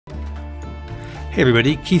Hey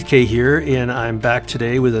everybody, Keith K here, and I'm back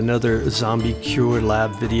today with another Zombie Cure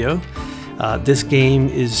Lab video. This game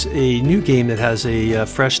is a new game that has a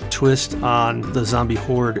fresh twist on the zombie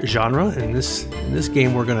horde genre. In this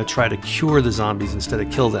game, we're going to try to cure the zombies instead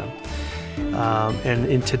of kill them. And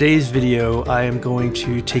in today's video, I am going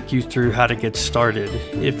to take you through how to get started.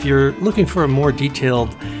 If you're looking for a more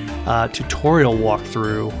detailed tutorial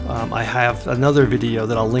walkthrough, I have another video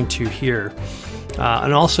that I'll link to here.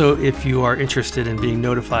 And also, if you are interested in being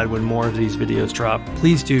notified when more of these videos drop,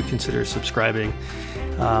 please do consider subscribing.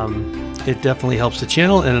 It definitely helps the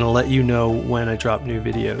channel, and it'll let you know when I drop new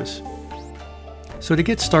videos. So to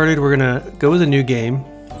get started, we're going to go with a new game.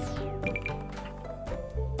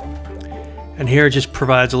 And here it just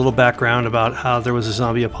provides a little background about how there was a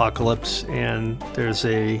zombie apocalypse, and there's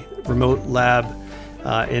a remote lab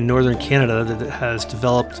in northern Canada that has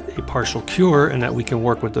developed a partial cure, and that we can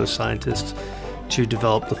work with those scientists to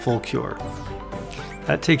develop the full cure.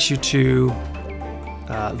 That takes you to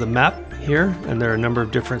the map here, and there are a number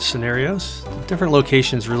of different scenarios. Different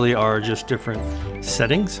locations really are just different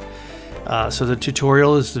settings. So the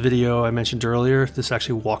tutorial is the video I mentioned earlier. This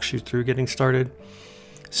actually walks you through getting started.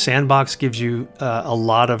 Sandbox gives you a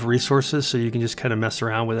lot of resources, so you can just kind of mess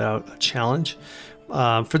around without a challenge.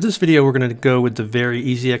 For this video, we're going to go with the very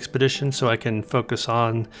easy expedition, so I can focus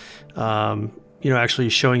on actually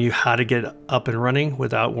showing you how to get up and running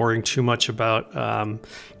without worrying too much about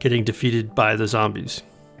getting defeated by the zombies.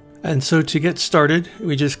 And so to get started,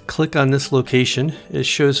 we just click on this location. It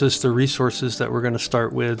shows us the resources that we're going to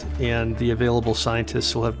start with, and the available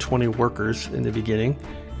scientists will have 20 workers in the beginning.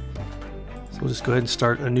 So we'll just go ahead and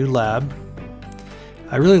start a new lab.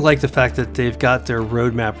 I really like the fact that they've got their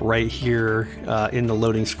roadmap right here in the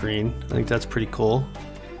loading screen. I think that's pretty cool.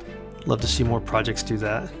 Love to see more projects do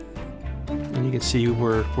that. And you can see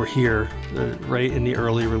we're here right in the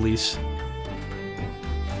early release.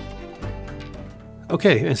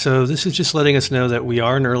 Okay, and so this is just letting us know that we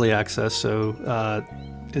are in early access, so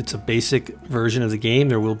it's a basic version of the game.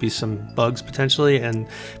 There will be some bugs potentially, and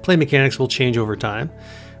play mechanics will change over time.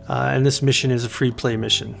 And this mission is a free play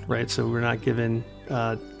mission, right? So we're not given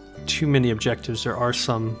too many objectives. There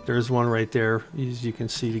is one right there, as you can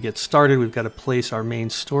see. To get started, we've got to place our main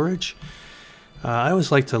storage. I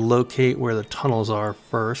always like to locate where the tunnels are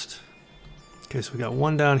first. Okay, so we got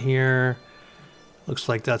one down here. Looks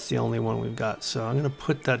like that's the only one we've got. So I'm going to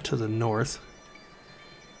put that to the north.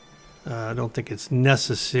 I don't think it's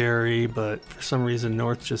necessary, but for some reason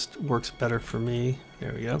north just works better for me.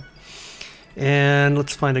 There we go. And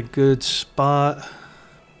let's find a good spot.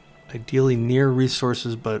 Ideally near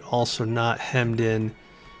resources, but also not hemmed in,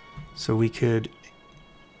 so we can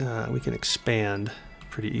expand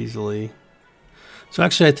pretty easily. So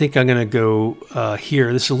actually, I think I'm going to go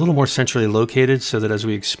here. This is a little more centrally located, so that as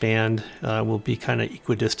we expand, we'll be kind of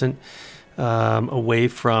equidistant away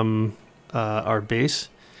from our base.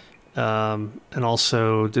 And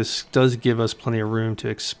also, this does give us plenty of room to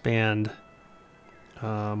expand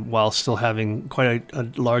while still having quite a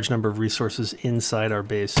large number of resources inside our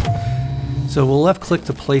base. So we'll left click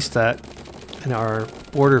to place that, and our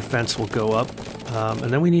border fence will go up.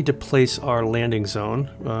 And then we need to place our landing zone,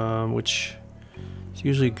 which is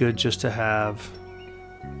usually good just to have.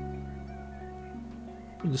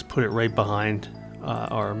 We'll just put it right behind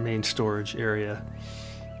our main storage area.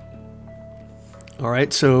 All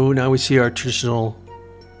right, so now we see our traditional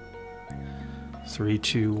 3,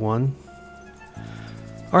 2, 1.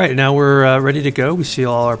 All right, now we're ready to go. We see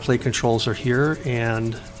all our plate controls are here,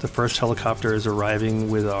 and the first helicopter is arriving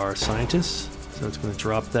with our scientists. So it's going to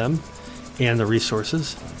drop them and the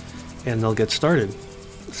resources, and they'll get started.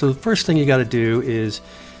 So the first thing you got to do is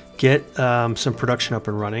get some production up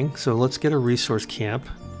and running. So let's get a resource camp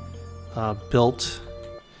built.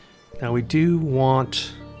 Now we do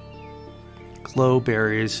want glow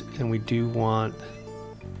berries, and we do want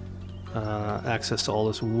access to all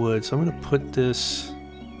this wood. So I'm going to put this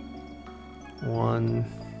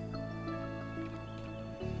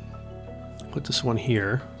one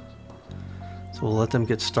here. So we'll let them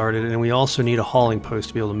get started, and we also need a hauling post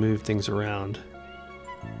to be able to move things around.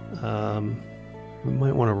 We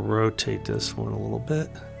might want to rotate this one a little bit.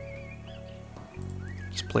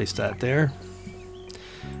 Just place that there.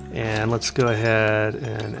 And let's go ahead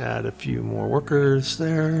and add a few more workers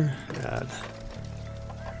there.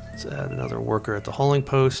 Let's add another worker at the hauling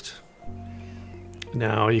post.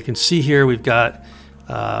 Now you can see here we've got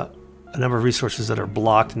a number of resources that are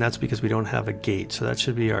blocked, and that's because we don't have a gate. So that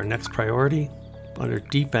should be our next priority. Under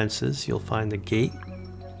defenses, you'll find the gate.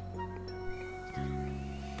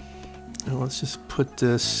 Now let's just put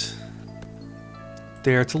this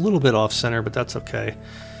there. It's a little bit off center, but that's okay.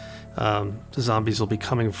 The zombies will be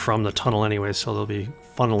coming from the tunnel anyway, so they'll be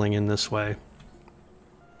funneling in this way.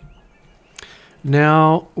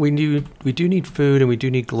 Now we do need food, and we do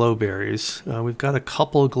need glowberries. We've got a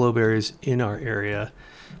couple of glowberries in our area.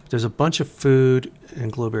 There's a bunch of food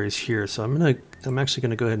and glowberries here, so I'm actually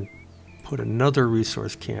gonna go ahead and put another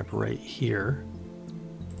resource camp right here.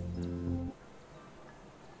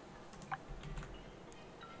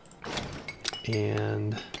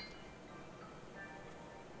 And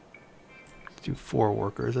do 4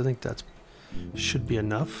 workers. I think that should be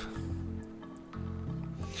enough.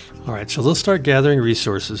 All right, so they'll start gathering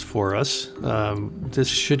resources for us. This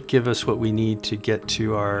should give us what we need to get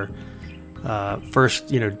to our first,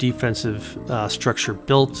 defensive structure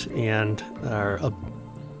built, and our,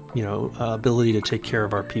 ability to take care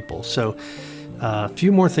of our people. So a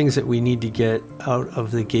few more things that we need to get out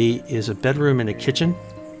of the gate is a bedroom and a kitchen.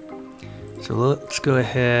 So let's go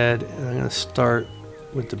ahead, and I'm going to start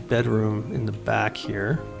with the bedroom in the back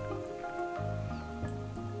here.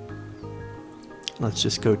 Let's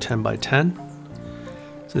just go 10 by 10.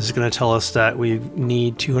 So this is going to tell us that we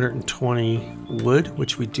need 220 wood,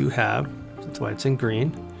 which we do have. That's why it's in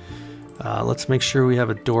green. Let's make sure we have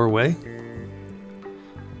a doorway.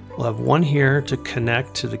 We'll have one here to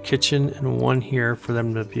connect to the kitchen and one here for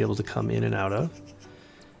them to be able to come in and out of.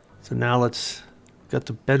 So now let's got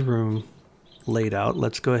the bedroom laid out.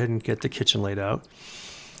 Let's go ahead and get the kitchen laid out.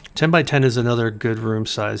 10 by 10 is another good room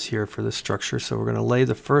size here for this structure. So we're going to lay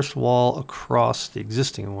the first wall across the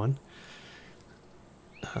existing one.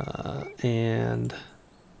 And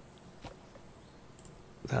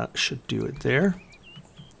that should do it there.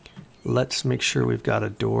 Let's make sure we've got a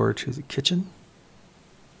door to the kitchen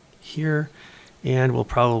here, and we'll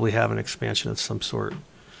probably have an expansion of some sort.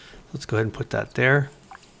 Let's go ahead and put that there.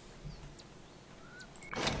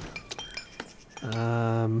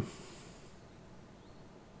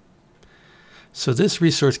 So this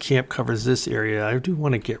resource camp covers this area. I do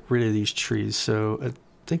want to get rid of these trees, so I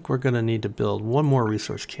think we're going to need to build one more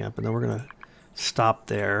resource camp, and then we're going to stop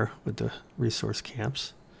there with the resource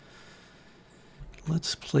camps.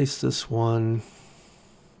 Let's place this one.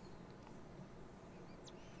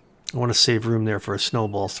 I want to save room there for a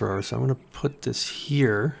snowball thrower, so I'm going to put this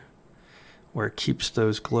here where it keeps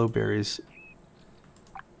those glowberries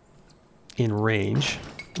in range.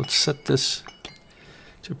 Let's set this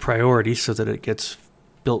to priority so that it gets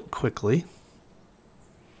built quickly.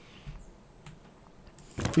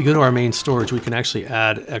 If we go to our main storage, we can actually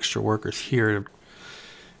add extra workers here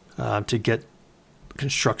to get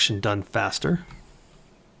construction done faster.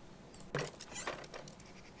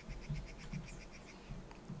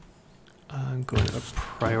 I'm going to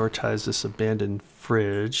prioritize this abandoned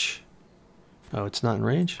fridge. Oh, it's not in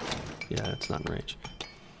range? Yeah, it's not in range.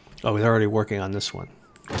 Oh, we're already working on this one.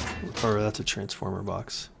 Or that's a transformer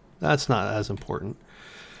box. That's not as important.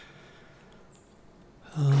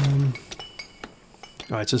 Alright,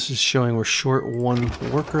 so this is showing we're short one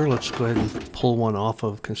worker. Let's go ahead and pull one off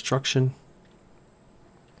of construction.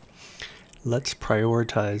 Let's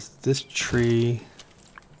prioritize this tree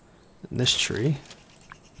and this tree.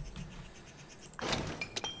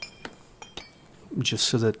 Just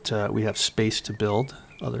so that we have space to build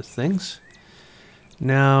other things.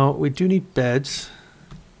 Now, we do need beds.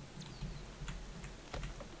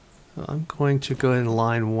 So I'm going to go ahead and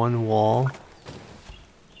line one wall.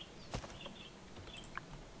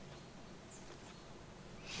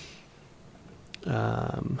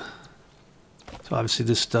 So obviously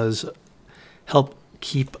this does help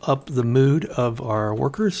keep up the mood of our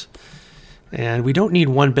workers. And we don't need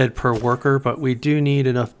one bed per worker, but we do need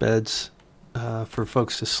enough beds for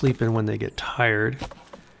folks to sleep in when they get tired.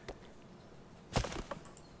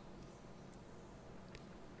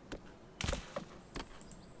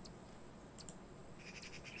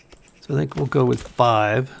 So I think we'll go with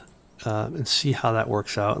 5 and see how that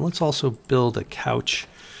works out. And let's also build a couch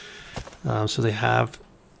so they have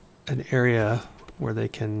an area where they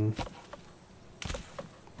can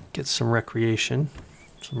get some recreation,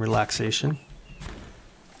 some relaxation.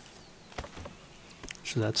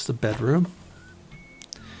 So that's the bedroom.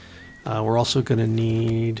 We're also going to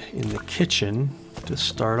need in the kitchen to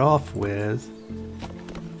start off with,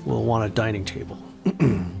 we'll want a dining table.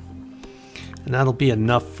 And that'll be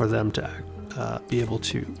enough for them to be able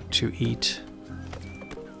to eat.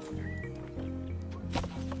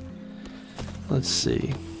 Let's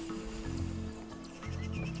see.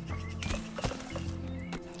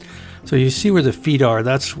 So you see where the feet are,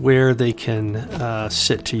 that's where they can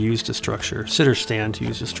sit to use the structure, sit or stand to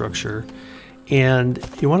use the structure. And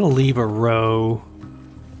you want to leave a row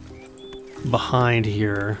behind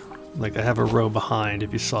here Like I have a row behind,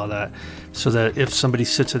 if you saw that, so that if somebody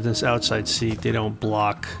sits in this outside seat, they don't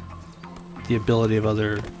block the ability of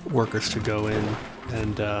other workers to go in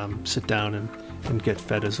and sit down and get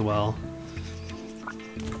fed as well.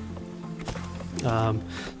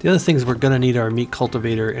 The other thing is we're going to need our meat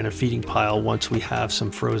cultivator and a feeding pile once we have some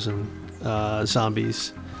frozen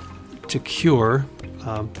zombies to cure,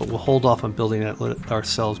 but we'll hold off on building that, let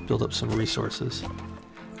ourselves build up some resources.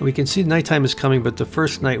 And we can see nighttime is coming, but the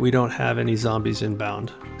first night we don't have any zombies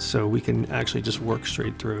inbound, so we can actually just work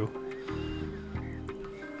straight through.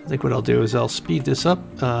 I think what I'll do is I'll speed this up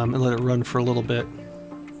and let it run for a little bit,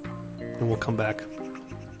 and we'll come back.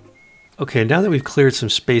 Okay, now that we've cleared some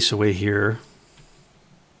space away here,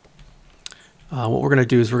 what we're going to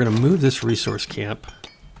do is we're going to move this resource camp,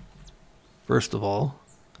 first of all,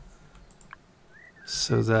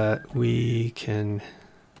 so that we can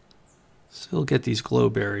still get these glow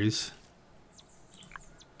berries,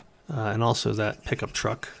 and also that pickup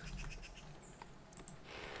truck.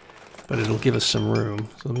 But it'll give us some room.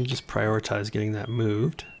 So let me just prioritize getting that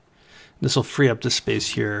moved. This will free up this space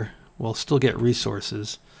here. We'll still get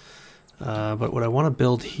resources. But what I want to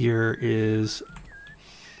build here is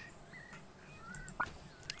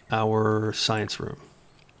our science room.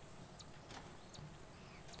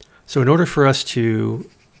 So in order for us to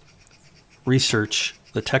research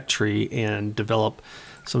the tech tree and develop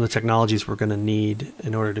some of the technologies we're going to need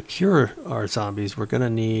in order to cure our zombies, we're going to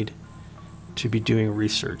need to be doing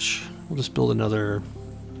research. We'll just build another,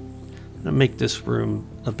 I'm going to make this room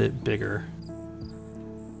a bit bigger.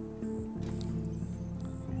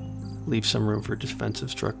 Leave some room for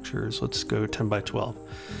defensive structures. Let's go 10 by 12.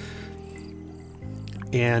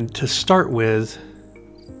 And to start with,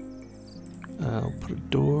 I'll put a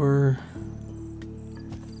door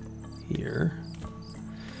here.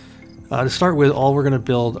 To start with, all we're going to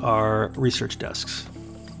build are research desks.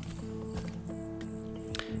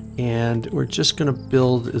 And we're just going to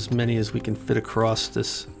build as many as we can fit across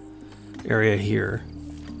this area here.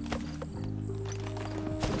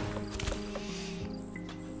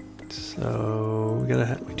 So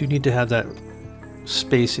we do need to have that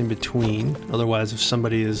space in between. Otherwise, if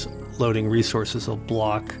somebody is loading resources, they'll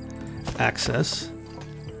block access.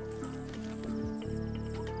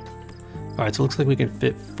 Alright, so it looks like we can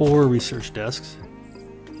fit 4 research desks.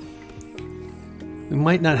 We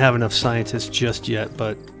might not have enough scientists just yet,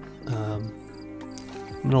 but I'm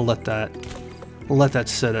gonna let that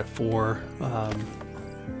set at 4,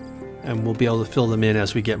 and we'll be able to fill them in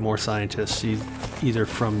as we get more scientists, either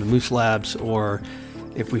from the moose labs or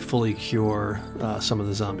if we fully cure some of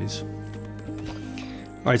the zombies.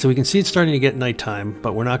 Alright, so we can see it's starting to get nighttime,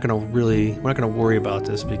 but we're not gonna worry about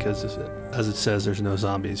this because, as it says, there's no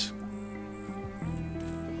zombies.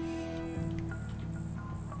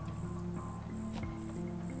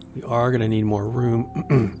 We are going to need more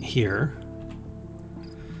room here.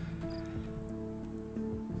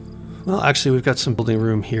 Well, actually, we've got some building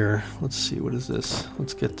room here. Let's see, what is this?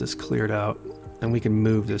 Let's get this cleared out, and we can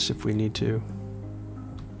move this if we need to.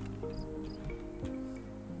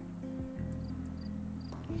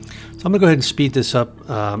 So I'm going to go ahead and speed this up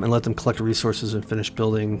and let them collect resources and finish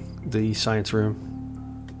building the science room,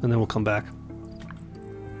 and then we'll come back.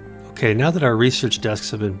 Okay, now that our research desks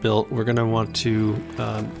have been built, we're going to want to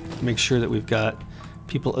make sure that we've got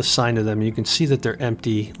people assigned to them. You can see that they're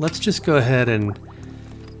empty. Let's just go ahead and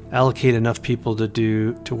allocate enough people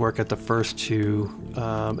to work at the first 2.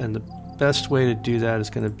 And the best way to do that is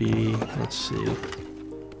going to be, let's see.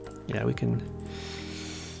 Yeah,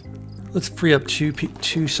 let's free up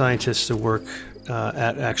two scientists to work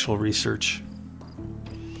at actual research.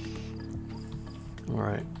 All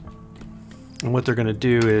right. And what they're going to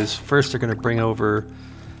do is, first they're going to bring over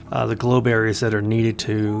the glow berries that are needed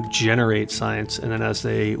to generate science, and then as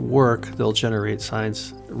they work, they'll generate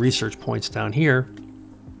science research points down here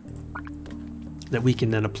that we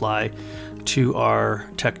can then apply to our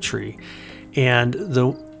tech tree. And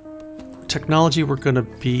the technology we're going to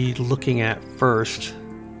be looking at first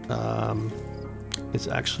is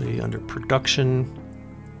actually under production,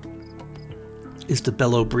 is the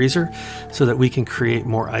bellow breezer, so that we can create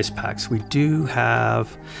more ice packs. We do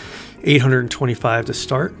have 825 to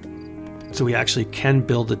start, so we actually can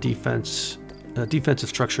build a defensive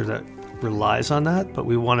structure that relies on that, but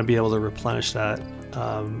we want to be able to replenish that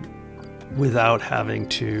without having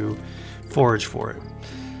to forage for it.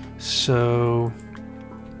 So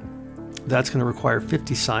that's going to require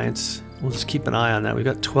 50 science. We'll just keep an eye on that. We've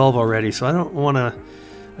got 12 already, so I don't want to,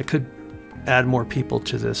 I could add more people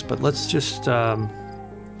to this, but let's just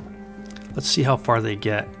let's see how far they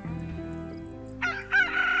get.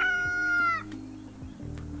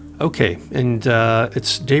 Okay, and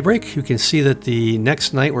it's daybreak. You can see that the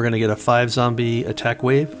next night we're going to get a 5 zombie attack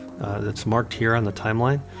wave that's marked here on the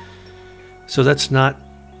timeline. So that's not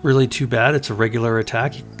really too bad. It's a regular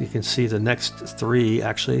attack. You can see the next 3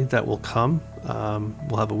 actually that will come.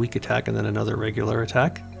 We'll have a weak attack and then another regular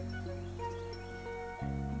attack.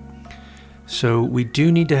 So we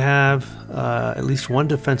do need to have at least 1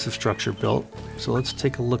 defensive structure built. So let's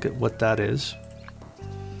take a look at what that is.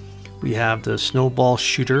 We have the snowball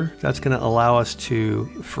shooter. That's going to allow us to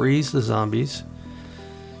freeze the zombies.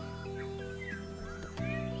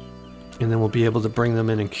 And then we'll be able to bring them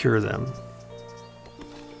in and cure them.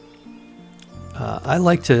 I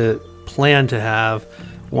like to plan to have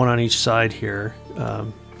 1 on each side here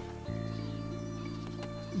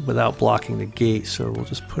without blocking the gate. So we'll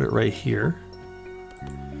just put it right here.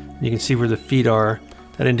 You can see where the feet are.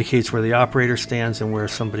 That indicates where the operator stands and where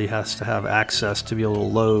somebody has to have access to be able to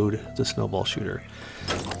load the snowball shooter.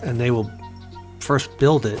 And they will first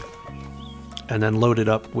build it and then load it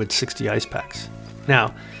up with 60 ice packs.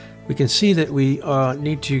 Now, we can see that we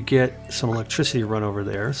need to get some electricity run over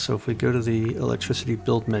there. So if we go to the electricity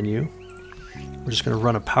build menu, we're just going to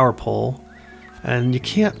run a power pole. And you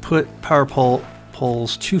can't put power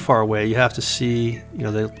poles too far away. You have to see, you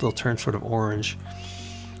know, they'll turn sort of orange.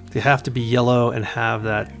 They have to be yellow and have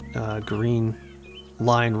that green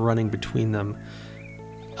line running between them.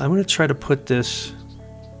 I'm going to try to put this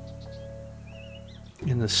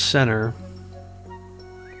in the center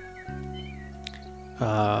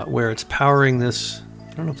where it's powering this.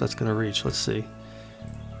 I don't know if that's going to reach. Let's see.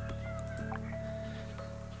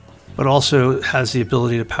 But also has the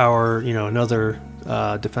ability to power, you know, another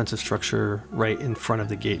defensive structure right in front of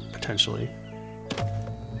the gate potentially.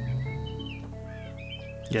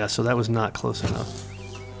 Yeah, so that was not close enough,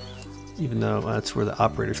 even though that's where the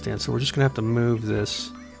operator stands. So we're just going to have to move this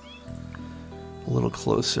a little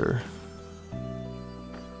closer.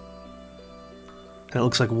 And it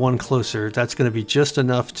looks like 1 closer. That's going to be just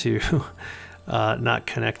enough to not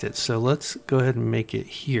connect it. So let's go ahead and make it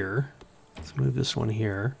here. Let's move this one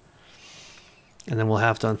here. And then we'll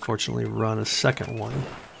have to, unfortunately, run a second one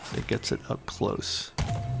that gets it up close.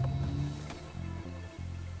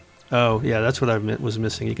 Oh, yeah, that's what I was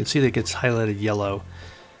missing. You can see that it gets highlighted yellow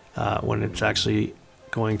when it's actually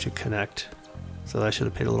going to connect. So I should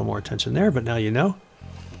have paid a little more attention there, but now you know.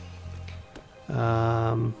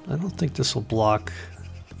 I don't think this will block.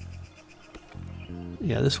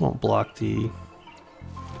 Yeah, this won't block the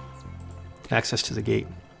access to the gate.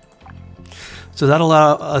 So that'll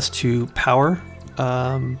allow us to power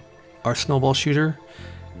our snowball shooter.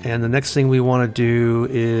 And the next thing we want to do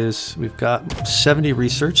is we've got 70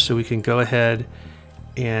 research, so we can go ahead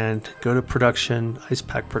and go to production, ice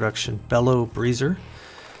pack production, bellow breezer.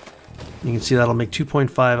 You can see that'll make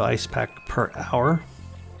 2.5 ice pack per hour.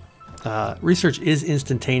 Research is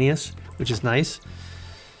instantaneous, which is nice.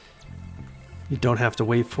 You don't have to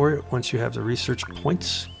wait for it once you have the research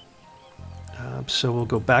points. So we'll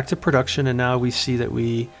go back to production, and now we see that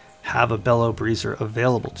we have a bellow breezer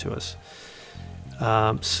available to us.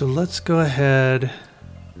 So let's go ahead.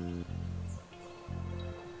 We're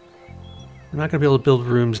not going to be able to build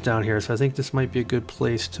rooms down here, so I think this might be a good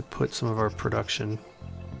place to put some of our production.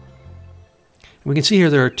 We can see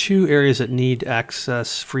here there are 2 areas that need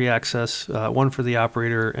access, free access, one for the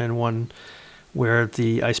operator and one where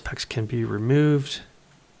the ice packs can be removed.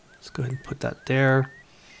 Let's go ahead and put that there.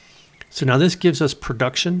 So now this gives us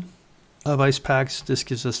production of ice packs. This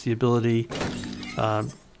gives us the ability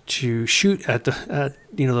to shoot at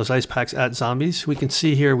those ice packs at zombies. We can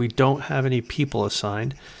see here we don't have any people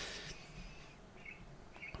assigned.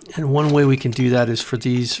 And one way we can do that is for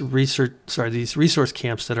these resource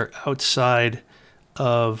camps that are outside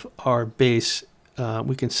of our base.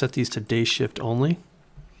 We can set these to day shift only,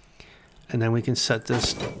 and then we can set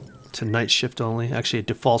this to night shift only. Actually, it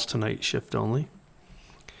defaults to night shift only.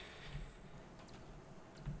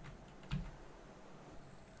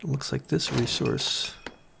 It looks like this resource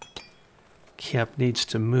camp needs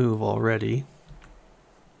to move already.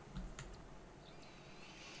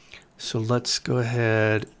 So let's go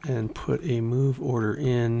ahead and put a move order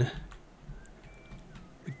in.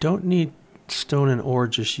 We don't need stone and ore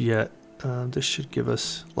just yet. This should give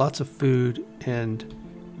us lots of food and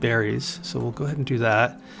berries. So we'll go ahead and do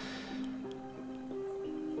that.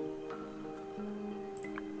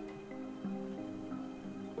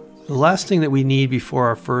 The last thing that we need before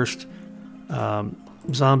our first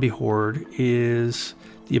zombie horde is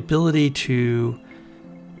the ability to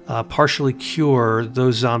partially cure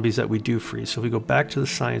those zombies that we do freeze. So if we go back to the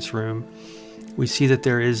science room, we see that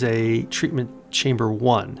there is a treatment chamber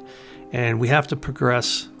 1, and we have to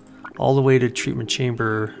progress all the way to treatment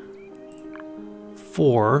chamber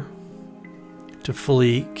 4 to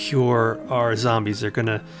fully cure our zombies. They're going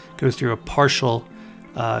to go through a partial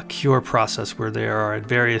cure process where they are at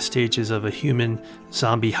various stages of a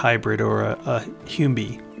human-zombie hybrid or a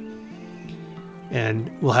humbi.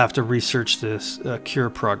 And we'll have to research this cure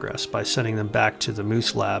progress by sending them back to the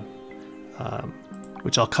moose lab,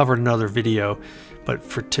 which I'll cover in another video. But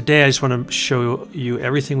for today, I just want to show you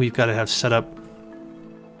everything we've got to have set up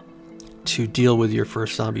to deal with your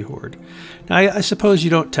first zombie horde. Now, I suppose you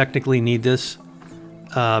don't technically need this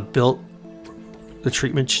built, the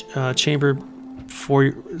treatment chamber for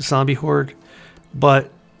your zombie horde,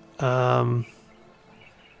 but I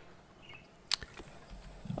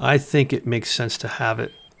think it makes sense to have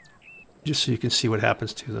it just so you can see what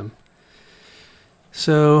happens to them.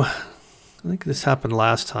 So I think this happened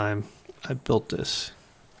last time I built this.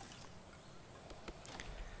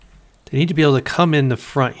 They need to be able to come in the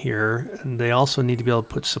front here, and they also need to be able to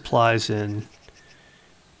put supplies in.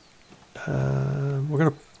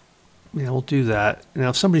 We'll do that. Now,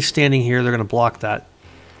 if somebody's standing here, they're gonna block that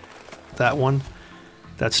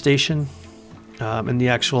station, and the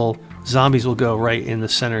actual zombies will go right in the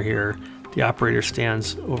center here. The operator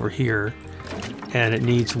stands over here, and it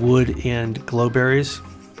needs wood and glowberries.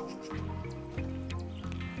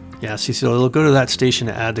 Yeah, see, so they'll go to that station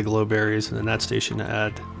to add the glowberries, and then that station to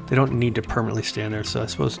add. They don't need to permanently stand there, so I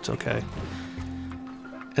suppose it's okay.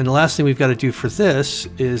 And the last thing we've got to do for this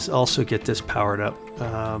is also get this powered up.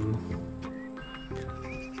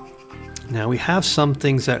 Now we have some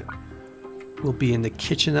things that will be in the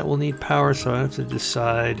kitchen that will need power, so I have to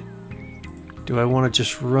decide, do I want to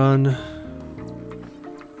just run?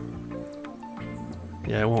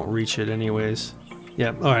 Yeah, I won't reach it anyways.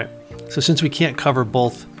 Yeah, alright. So since we can't cover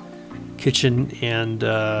both kitchen and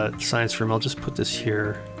science room, I'll just put this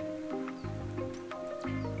here.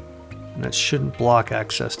 And that shouldn't block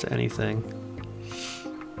access to anything.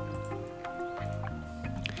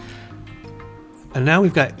 And now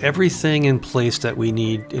we've got everything in place that we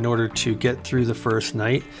need in order to get through the first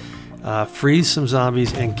night, freeze some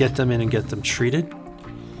zombies, and get them in and get them treated.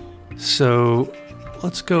 So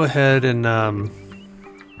let's go ahead and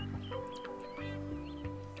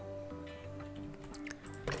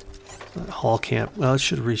hall camp. Well, it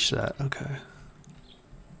should reach that. Okay.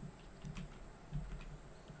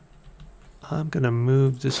 I'm going to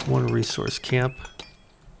move this one resource camp,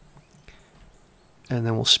 and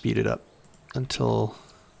then we'll speed it up until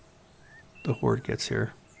the horde gets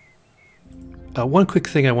here. One quick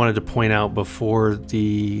thing I wanted to point out before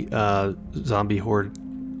the zombie horde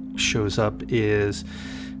shows up is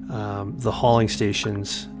the hauling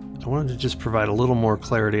stations. I wanted to just provide a little more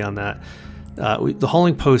clarity on that. The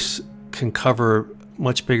hauling posts can cover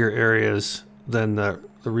much bigger areas than the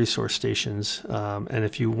resource stations, and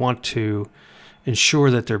if you want to ensure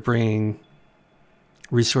that they're bringing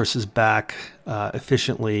resources back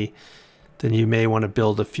efficiently, then you may want to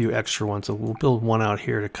build a few extra ones. So we'll build one out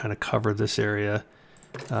here to kind of cover this area,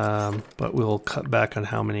 but we'll cut back on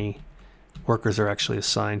how many workers are actually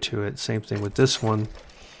assigned to it. Same thing with this one.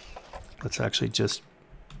 Let's actually just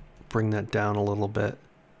bring that down a little bit.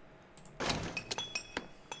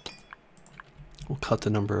 We'll cut the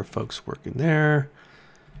number of folks working there,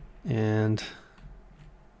 and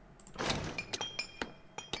I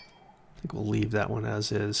think we'll leave that one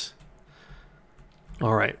as is.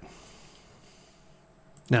 All right.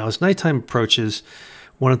 Now, as nighttime approaches,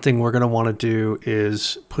 one thing we're going to want to do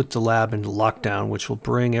is put the lab into lockdown, which will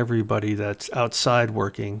bring everybody that's outside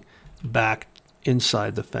working back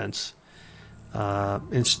inside the fence,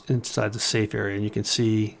 inside the safe area. And you can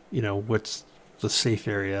see, you know, what's the safe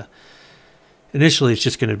area. Initially, it's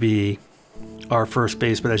just going to be our first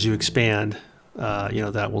base, but as you expand, you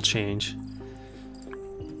know, that will change.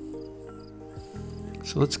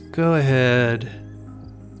 So let's go ahead,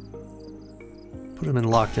 put them in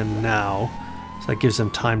lockdown now, so that gives them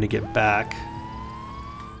time to get back.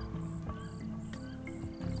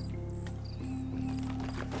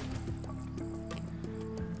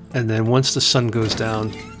 And then once the sun goes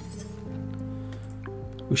down,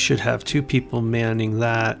 we should have 2 people manning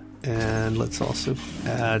that. And let's also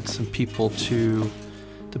add some people to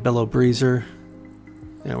the bellow breezer.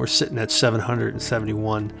 Yeah, we're sitting at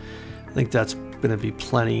 771. I think that's going to be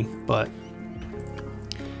plenty, but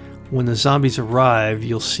when the zombies arrive,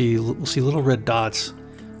 we'll see little red dots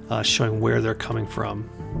showing where they're coming from.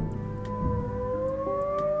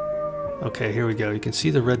 Okay, here we go. You can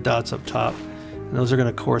see the red dots up top, and those are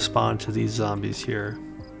going to correspond to these zombies here.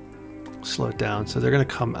 Slow it down. So they're going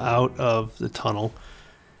to come out of the tunnel.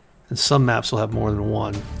 And some maps will have more than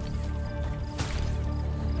one.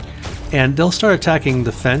 And they'll start attacking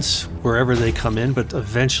the fence wherever they come in, but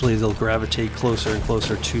eventually they'll gravitate closer and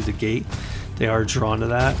closer to the gate. They are drawn to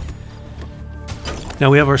that.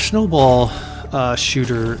 Now we have our snowball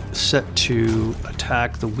shooter set to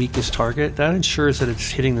attack the weakest target. That ensures that it's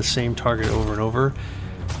hitting the same target over and over.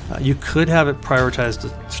 You could have it prioritize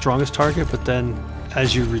the strongest target, but then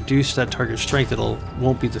as you reduce that target strength,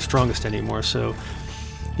 won't be the strongest anymore. So,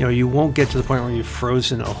 you know, you won't get to the point where you've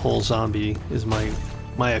frozen a whole zombie, is my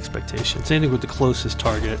expectation. Same thing with the closest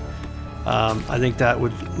target. I think that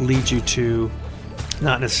would lead you to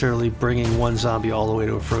not necessarily bringing one zombie all the way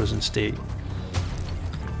to a frozen state.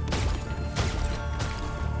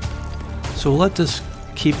 So we'll let this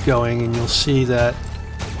keep going, and you'll see that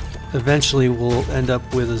eventually we'll end up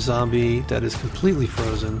with a zombie that is completely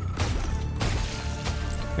frozen.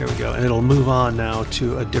 There we go, and it'll move on now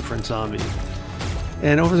to a different zombie.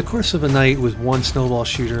 And over the course of a night with one snowball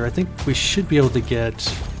shooter, I think we should be able to get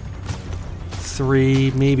 3,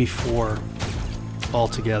 maybe 4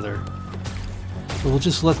 altogether. So we'll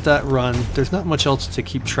just let that run. There's not much else to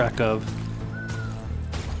keep track of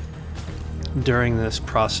during this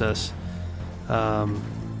process.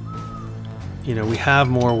 You know, we have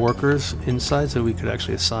more workers inside, so we could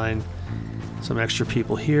actually assign some extra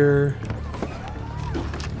people here.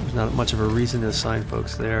 There's not much of a reason to assign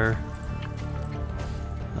folks there.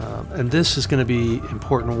 And this is going to be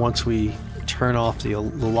important once we turn off the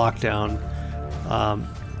lockdown.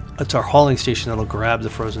 It's our hauling station that'll grab the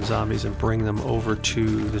frozen zombies and bring them over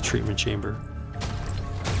to the treatment chamber.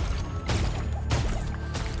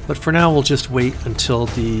 But for now, we'll just wait until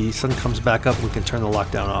the sun comes back up and we can turn the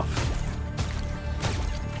lockdown off.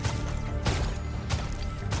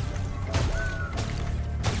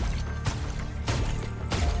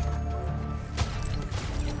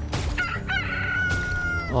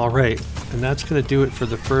 Alright, and that's going to do it for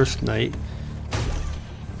the first night.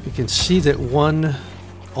 You can see that one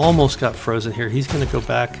almost got frozen here. He's going to go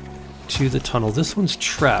back to the tunnel. This one's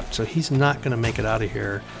trapped, so he's not going to make it out of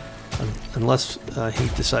here unless he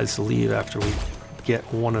decides to leave after we get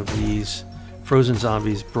one of these frozen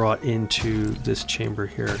zombies brought into this chamber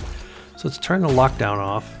here. So let's turn the lockdown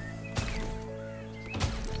off.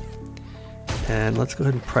 And let's go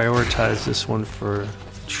ahead and prioritize this one for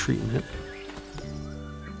treatment.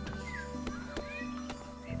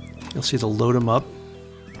 You'll see they'll load them up,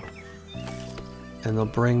 and they'll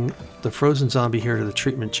bring the frozen zombie here to the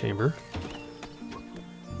treatment chamber.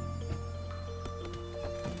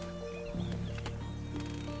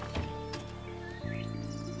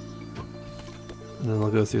 And then they'll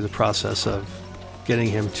go through the process of getting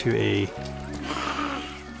him to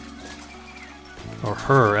or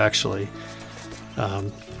her actually,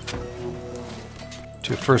 to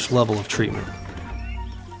a first level of treatment.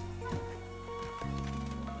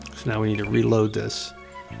 So now we need to reload this.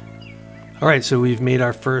 Alright, so we've made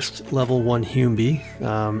our first level 1 Humby,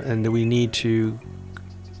 and we need to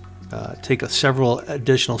take several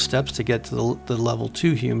additional steps to get to the level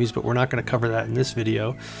 2 Humbies, but we're not going to cover that in this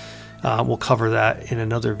video. We'll cover that in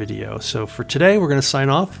another video. So for today, we're going to sign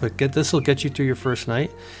off, but this will get you through your first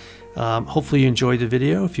night. Hopefully you enjoyed the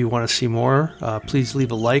video. If you want to see more, please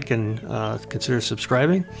leave a like and consider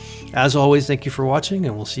subscribing. As always, thank you for watching,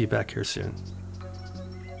 and we'll see you back here soon.